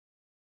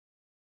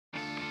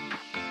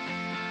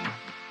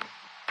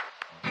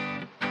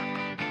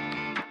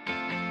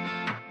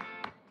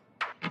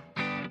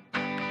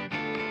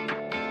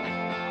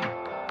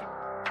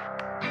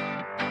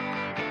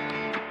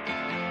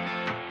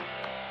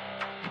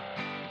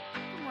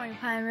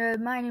Pine Road.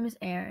 My name is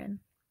Aaron.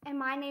 And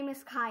my name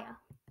is Kaya.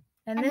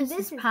 And this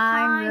is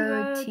Pine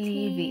Road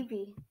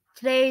TV.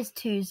 Today is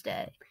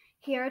Tuesday.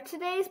 Here are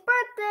today's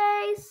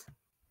birthdays.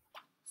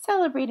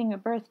 Celebrating a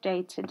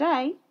birthday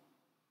today,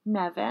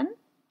 Nevin,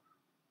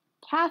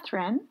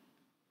 Catherine,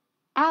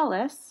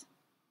 Alice,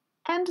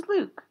 and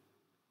Luke.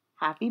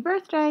 Happy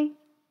birthday!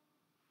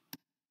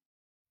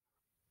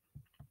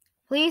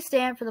 Please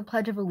stand for the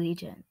Pledge of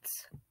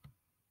Allegiance.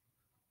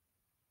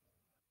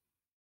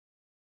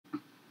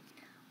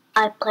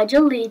 I pledge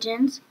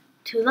allegiance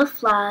to the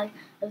flag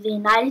of the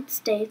United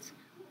States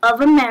of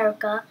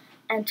America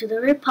and to the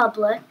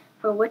republic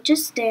for which it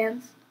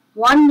stands,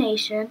 one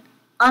nation,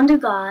 under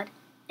God,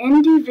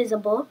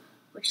 indivisible,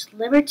 with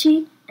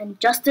liberty and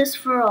justice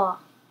for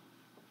all.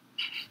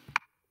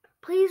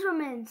 Please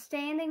remain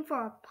standing for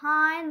a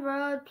Pine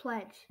Road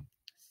pledge.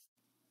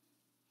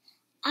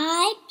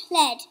 I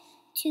pledge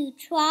to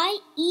try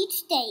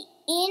each day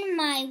in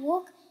my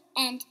work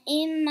and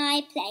in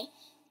my play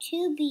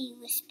to be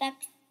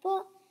respectful,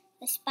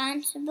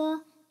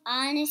 responsible,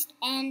 honest,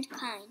 and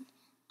kind.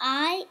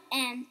 I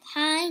am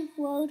Pine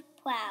Road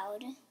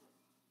proud.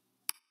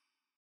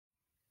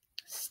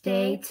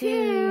 Stay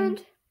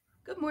tuned.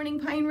 Good morning,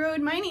 Pine Road.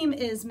 My name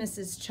is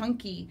Mrs.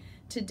 Chunky.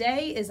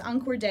 Today is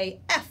Encore Day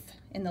F.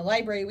 In the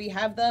library, we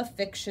have the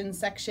fiction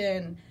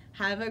section.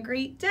 Have a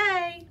great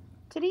day.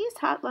 Today's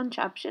hot lunch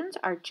options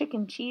are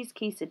chicken cheese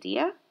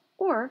quesadilla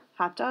or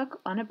hot dog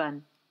on a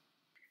bun.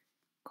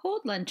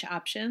 Cold lunch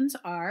options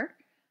are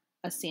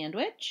a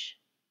sandwich,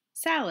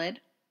 salad,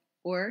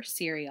 or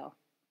cereal.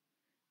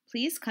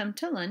 Please come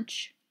to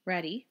lunch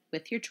ready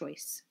with your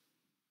choice.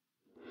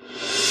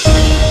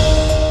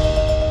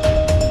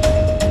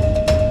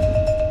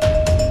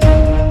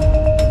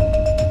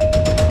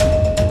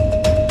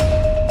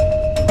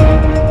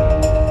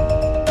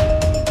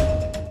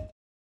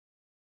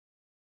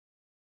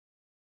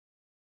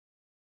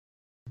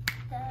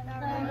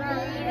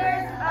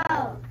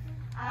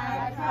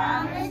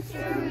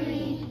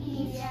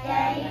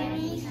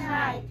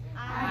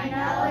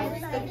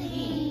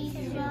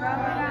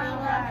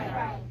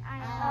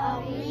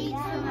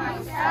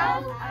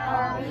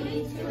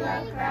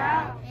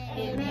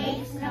 It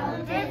makes no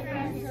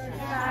difference to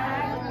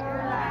silent or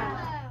loud.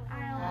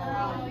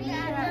 I'll read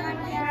on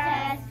my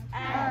desk,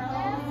 at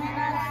home and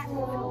at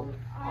school,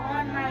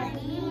 on my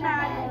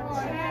beanbag or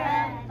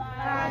chair,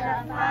 by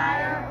the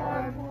fire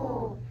or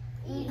pool.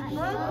 Each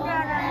book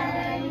that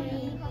I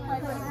read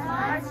puts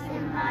smarts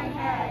in my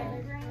head,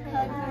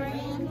 could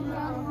bring me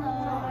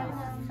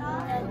thoughts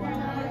that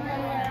know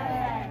they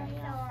ahead.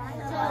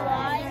 So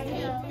I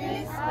take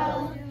this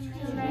oath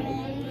to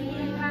make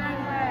reading my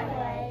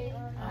way,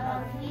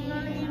 of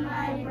feeling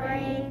my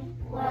brain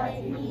what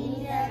it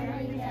needs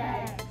every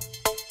day.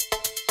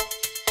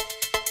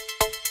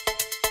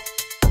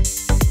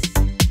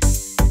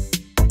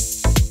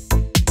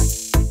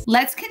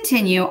 Let's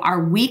continue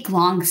our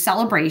week-long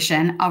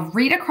celebration of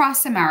Read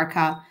Across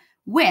America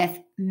with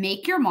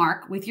Make Your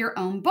Mark with Your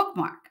Own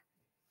Bookmark.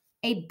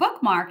 A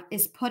bookmark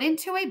is put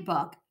into a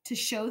book to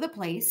show the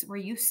place where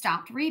you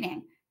stopped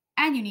reading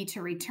and you need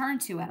to return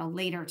to at a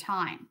later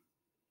time.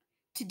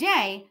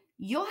 Today,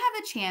 you'll have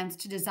a chance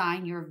to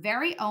design your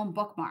very own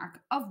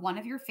bookmark of one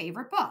of your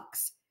favorite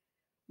books.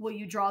 Will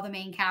you draw the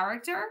main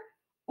character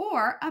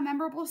or a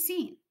memorable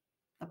scene?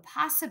 The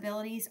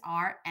possibilities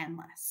are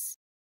endless.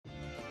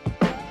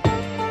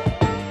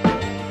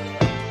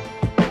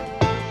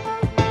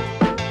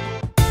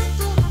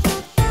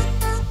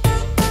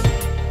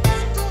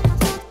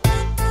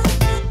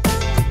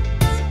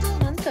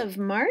 Of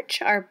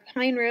March, our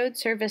Pine Road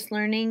Service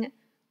Learning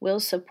will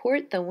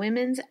support the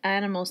Women's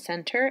Animal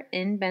Center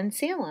in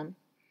Bensalem.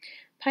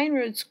 Pine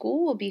Road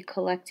School will be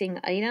collecting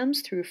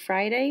items through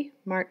Friday,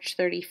 March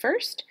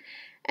 31st,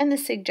 and the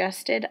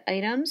suggested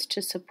items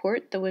to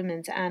support the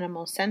Women's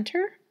Animal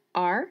Center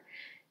are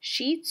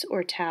sheets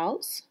or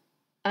towels,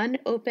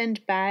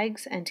 unopened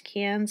bags and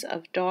cans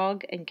of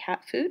dog and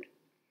cat food,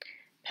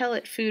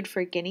 pellet food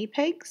for guinea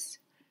pigs,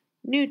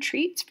 new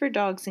treats for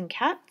dogs and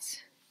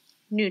cats,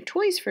 new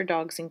toys for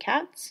dogs and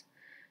cats,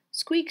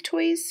 squeak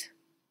toys,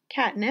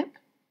 catnip,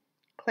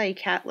 clay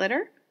cat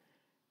litter,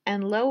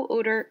 and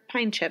low-odor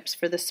pine chips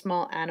for the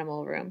small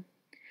animal room.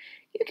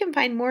 You can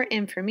find more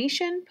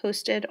information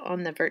posted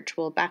on the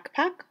virtual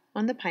backpack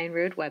on the Pine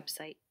Road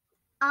website.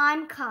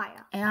 I'm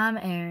Kaya. And I'm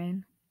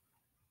Aaron.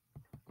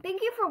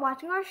 Thank you for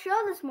watching our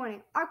show this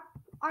morning. Our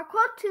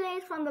quote today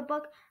is from the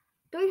book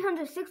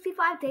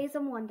 365 Days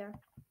of Wonder.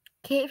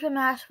 Kate from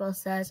Asheville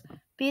says,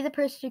 "Be the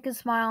person you can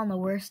smile on the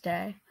worst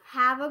day."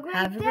 Have a great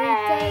Have a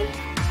day.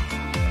 great day.